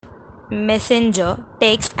Messenger,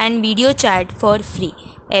 text, and video chat for free.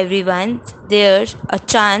 Everyone, there's a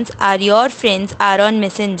chance your friends are on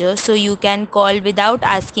Messenger, so you can call without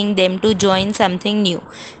asking them to join something new.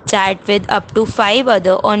 Chat with up to 5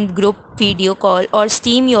 other on group video call or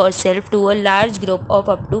stream yourself to a large group of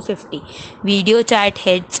up to 50. Video chat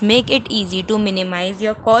heads make it easy to minimize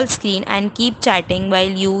your call screen and keep chatting while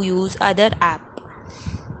you use other apps.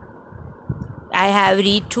 I have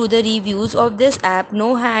read through the reviews of this app.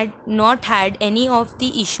 No had not had any of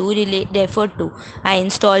the issue referred to. I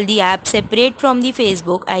installed the app separate from the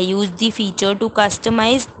Facebook. I used the feature to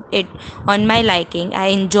customize it on my liking. I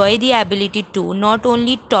enjoy the ability to not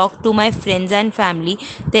only talk to my friends and family,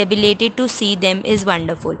 the ability to see them is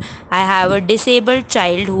wonderful. I have a disabled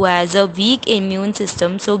child who has a weak immune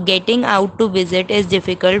system, so getting out to visit is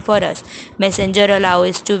difficult for us. Messenger allows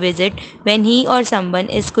us to visit when he or someone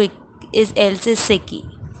is else is sicky.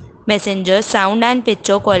 Messenger sound and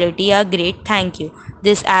picture quality are great, thank you.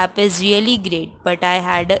 This app is really great, but I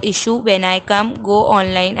had a issue when I go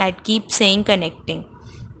online and keep saying connecting.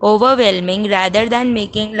 Overwhelming rather than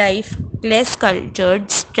making life less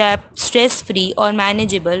cultured, stress free, or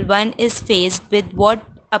manageable, one is faced with what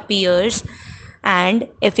appears and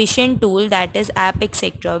efficient tool that is app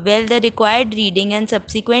etc. Well, the required reading and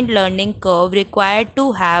subsequent learning curve required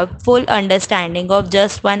to have full understanding of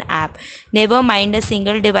just one app, never mind a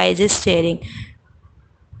single device's sharing.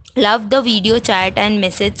 Love the video chat and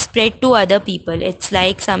message spread to other people. It's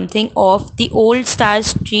like something of the old Star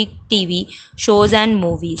Streak TV shows and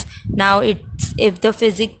movies. Now it's if the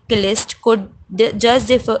physicalist could just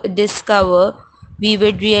discover, we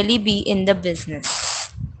would really be in the business.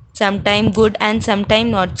 Sometime good and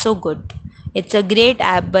sometime not so good. It's a great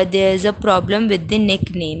app, but there is a problem with the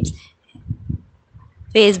nicknames.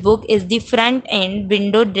 Facebook is the front end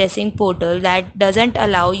window dressing portal that doesn't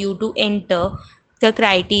allow you to enter the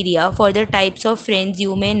criteria for the types of friends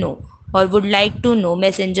you may know or would like to know.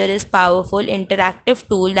 Messenger is powerful interactive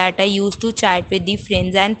tool that I use to chat with the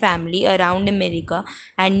friends and family around America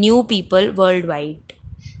and new people worldwide.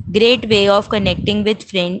 Great way of connecting with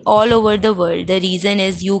friends all over the world. The reason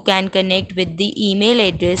is you can connect with the email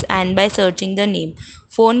address and by searching the name.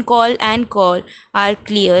 Phone call and call are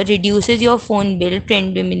clear, reduces your phone bill.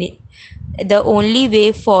 The only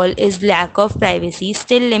way fall is lack of privacy.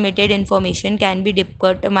 Still, limited information can be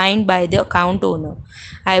determined by the account owner.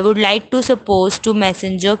 I would like to suppose to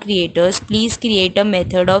Messenger creators, please create a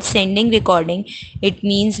method of sending recording. It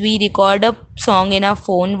means we record a song in our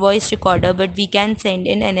phone voice recorder, but we can send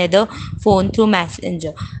in another phone through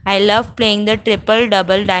Messenger. I love playing the triple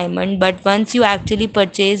double diamond, but once you actually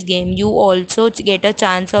purchase game, you also get a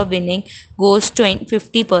chance of winning goes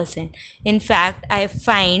 50%. In fact, I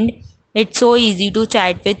find it's so easy to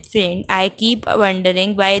chat with friends. I keep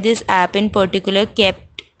wondering why this app in particular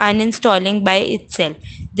kept uninstalling by itself.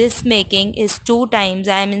 This making is 2 times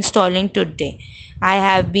I am installing today. I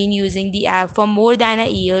have been using the app for more than a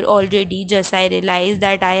year already. Just I realized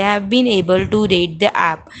that I have been able to rate the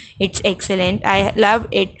app. It's excellent. I love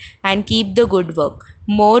it and keep the good work.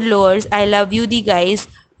 More lowers. I love you the guys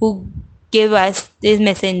who give us this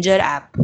messenger app.